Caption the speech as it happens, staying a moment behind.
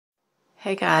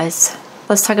Hey guys,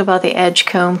 let's talk about the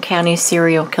Edgecombe County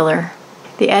serial killer.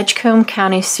 The Edgecombe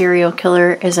County serial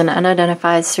killer is an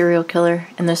unidentified serial killer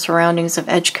in the surroundings of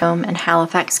Edgecombe and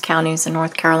Halifax counties in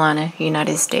North Carolina,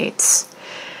 United States.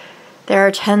 There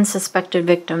are 10 suspected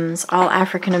victims, all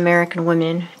African American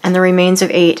women, and the remains of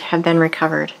 8 have been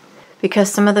recovered.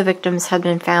 Because some of the victims have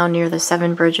been found near the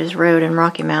Seven Bridges Road in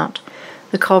Rocky Mount,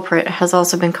 the culprit has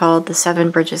also been called the Seven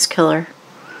Bridges Killer.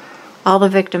 All the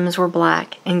victims were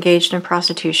black, engaged in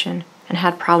prostitution, and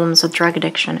had problems with drug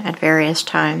addiction at various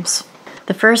times.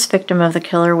 The first victim of the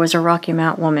killer was a Rocky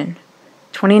Mount woman.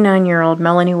 29-year-old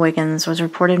Melanie Wiggins was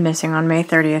reported missing on May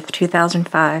 30th,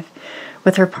 2005,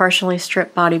 with her partially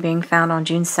stripped body being found on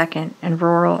June 2nd in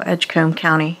rural Edgecombe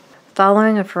County.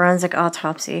 Following a forensic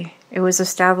autopsy, it was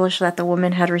established that the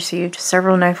woman had received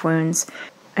several knife wounds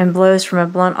and blows from a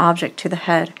blunt object to the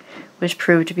head, which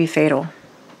proved to be fatal.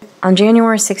 On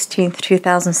January 16,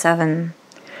 2007,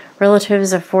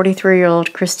 relatives of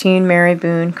 43-year-old Christine Mary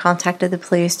Boone contacted the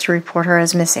police to report her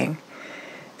as missing.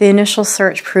 The initial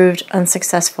search proved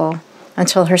unsuccessful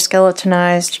until her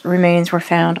skeletonized remains were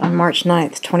found on March 9,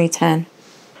 2010.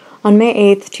 On May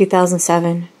 8,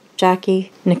 2007,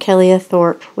 Jackie Nikelia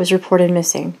Thorpe was reported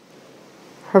missing.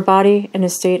 Her body, in a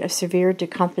state of severe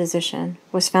decomposition,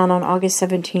 was found on August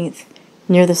 17th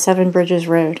near the Seven Bridges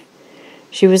Road.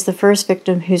 She was the first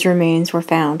victim whose remains were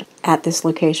found at this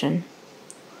location.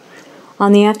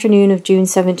 On the afternoon of June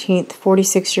 17th,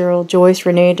 46-year-old Joyce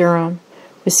Renee Durham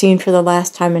was seen for the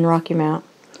last time in Rocky Mount.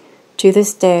 To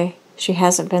this day, she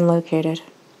hasn't been located.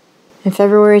 In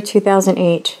February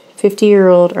 2008,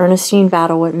 50-year-old Ernestine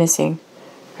Battle went missing.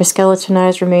 Her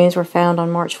skeletonized remains were found on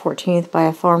March 14th by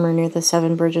a farmer near the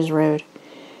Seven Bridges Road.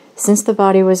 Since the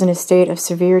body was in a state of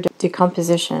severe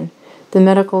decomposition, the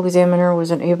medical examiner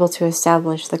was unable to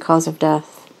establish the cause of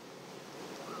death.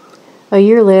 A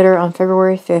year later, on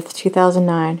February 5,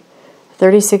 2009,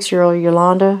 36-year-old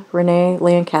Yolanda Renee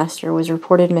Lancaster was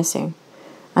reported missing.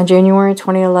 On January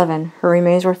 2011, her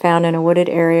remains were found in a wooded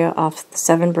area off the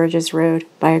Seven Bridges Road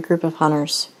by a group of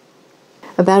hunters.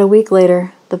 About a week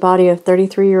later, the body of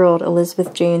 33-year-old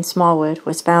Elizabeth Jane Smallwood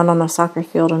was found on a soccer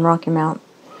field in Rocky Mount.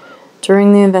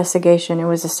 During the investigation, it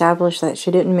was established that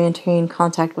she didn't maintain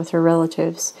contact with her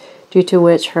relatives, due to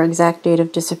which her exact date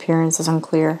of disappearance is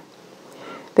unclear.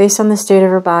 Based on the state of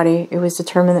her body, it was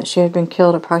determined that she had been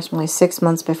killed approximately 6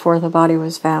 months before the body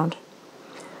was found.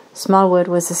 Smallwood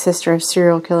was the sister of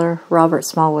serial killer Robert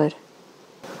Smallwood.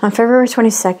 On February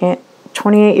 22nd,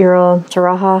 28-year-old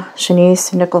Taraha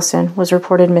Shanice Nicholson was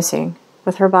reported missing,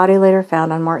 with her body later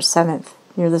found on March 7th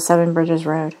near the Seven Bridges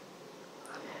Road.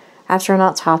 After an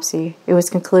autopsy, it was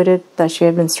concluded that she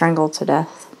had been strangled to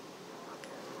death.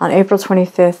 On April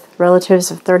 25th,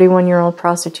 relatives of 31-year-old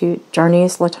prostitute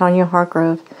Jarnice LaTonya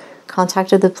Hargrove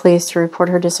contacted the police to report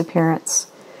her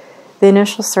disappearance. The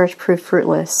initial search proved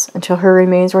fruitless until her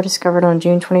remains were discovered on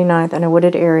June 29th in a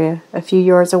wooded area a few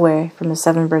yards away from the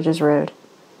Seven Bridges Road.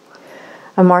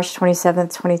 On March 27,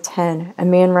 2010, a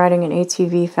man riding an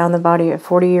ATV found the body of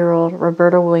 40-year-old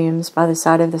Roberta Williams by the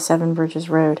side of the Seven Bridges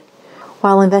Road.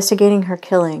 While investigating her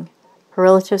killing, her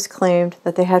relatives claimed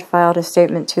that they had filed a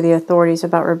statement to the authorities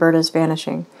about Roberta's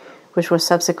vanishing, which was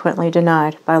subsequently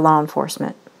denied by law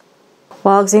enforcement.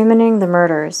 While examining the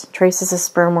murders, traces of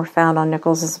sperm were found on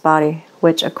Nichols' body,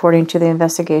 which, according to the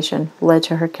investigation, led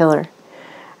to her killer.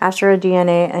 After a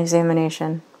DNA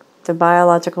examination, the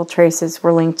biological traces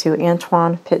were linked to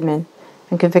Antoine Pittman,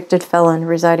 a convicted felon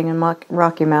residing in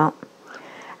Rocky Mount.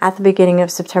 At the beginning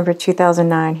of September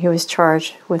 2009, he was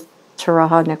charged with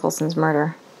Taraha Nicholson's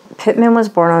murder. Pittman was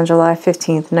born on July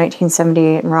 15,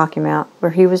 1978 in Rocky Mount,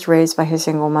 where he was raised by his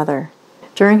single mother.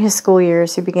 During his school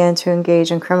years, he began to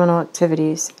engage in criminal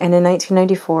activities, and in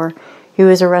 1994, he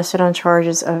was arrested on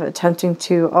charges of attempting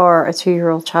to R a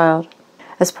 2-year-old child.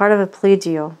 As part of a plea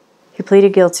deal, he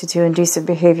pleaded guilty to indecent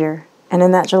behavior, and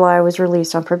in that July was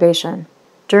released on probation.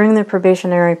 During the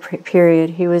probationary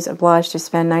period, he was obliged to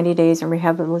spend 90 days in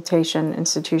rehabilitation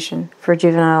institution for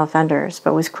juvenile offenders,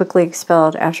 but was quickly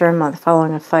expelled after a month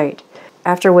following a fight,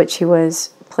 after which he was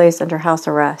placed under house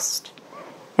arrest.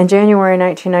 In January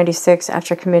 1996,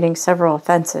 after committing several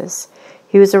offenses,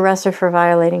 he was arrested for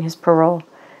violating his parole,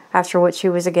 after which he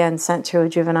was again sent to a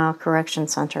juvenile correction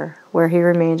center, where he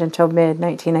remained until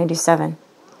mid-1997.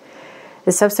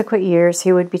 In subsequent years,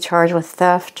 he would be charged with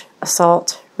theft,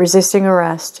 assault, resisting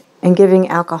arrest, and giving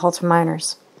alcohol to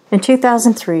minors. In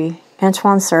 2003,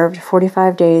 Antoine served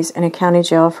 45 days in a county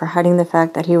jail for hiding the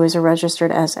fact that he was a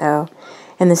registered SO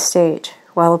in the state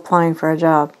while applying for a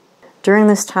job. During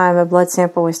this time, a blood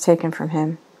sample was taken from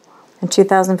him. In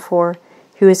 2004,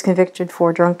 he was convicted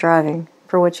for drunk driving,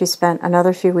 for which he spent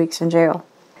another few weeks in jail.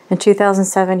 In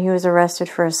 2007, he was arrested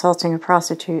for assaulting a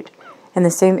prostitute in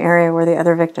the same area where the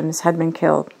other victims had been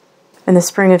killed. In the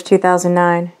spring of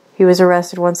 2009, he was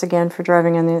arrested once again for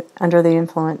driving under the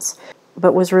influence,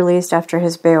 but was released after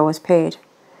his bail was paid.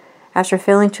 After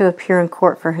failing to appear in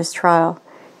court for his trial,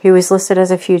 he was listed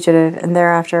as a fugitive and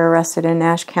thereafter arrested in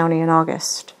Nash County in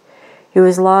August. He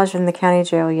was lodged in the county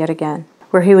jail yet again,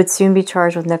 where he would soon be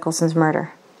charged with Nicholson's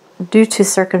murder. Due to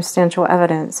circumstantial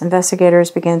evidence, investigators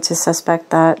began to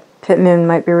suspect that Pittman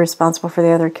might be responsible for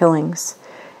the other killings.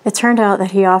 It turned out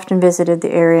that he often visited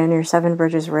the area near Seven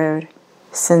Bridges Road,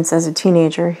 since as a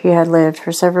teenager he had lived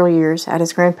for several years at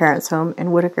his grandparents' home in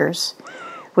Whitakers,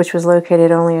 which was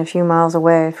located only a few miles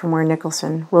away from where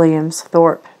Nicholson, Williams,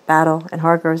 Thorpe, Battle, and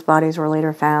Hargrove's bodies were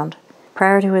later found.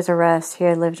 Prior to his arrest, he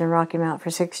had lived in Rocky Mount for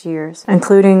 6 years,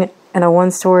 including in a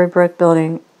one-story brick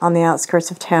building on the outskirts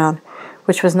of town,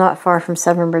 which was not far from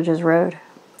Seven Bridges Road.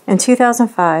 In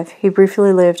 2005, he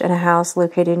briefly lived in a house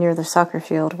located near the soccer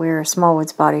field where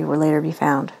Smallwood's body would later be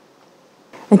found.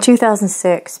 In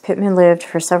 2006, Pittman lived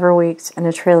for several weeks in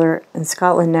a trailer in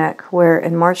Scotland Neck, where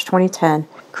in March 2010,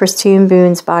 Christine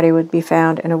Boone's body would be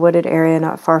found in a wooded area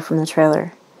not far from the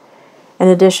trailer. In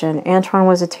addition, Antoine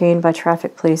was detained by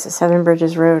traffic police at Seven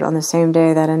Bridges Road on the same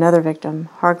day that another victim,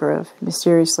 Hargrove,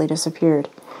 mysteriously disappeared.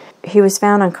 He was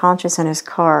found unconscious in his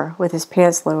car with his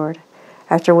pants lowered,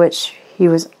 after which he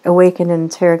was awakened and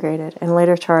interrogated and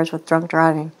later charged with drunk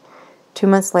driving. 2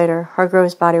 months later,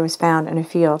 Hargrove's body was found in a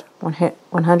field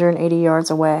 180 yards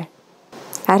away.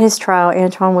 At his trial,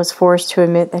 Antoine was forced to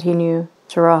admit that he knew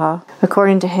Jaraha.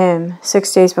 According to him,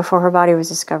 6 days before her body was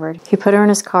discovered, he put her in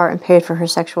his car and paid for her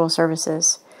sexual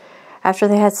services. After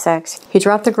they had sex, he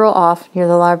dropped the girl off near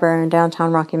the library in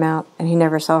downtown Rocky Mount, and he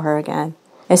never saw her again.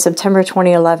 In September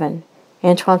 2011,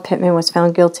 Antoine Pittman was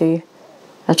found guilty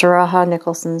of Jaraha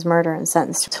Nicholson's murder and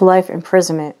sentenced to life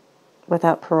imprisonment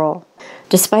without parole.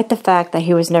 Despite the fact that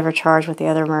he was never charged with the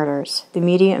other murders, the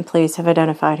media and police have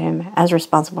identified him as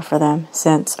responsible for them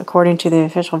since, according to the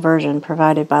official version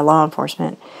provided by law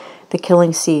enforcement, the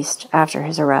killing ceased after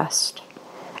his arrest.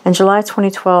 In July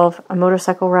 2012, a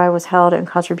motorcycle ride was held in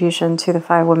contribution to the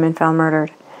 5 women found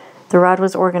murdered. The ride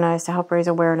was organized to help raise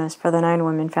awareness for the 9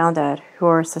 women found dead who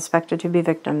are suspected to be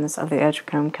victims of the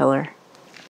Edgecombe killer.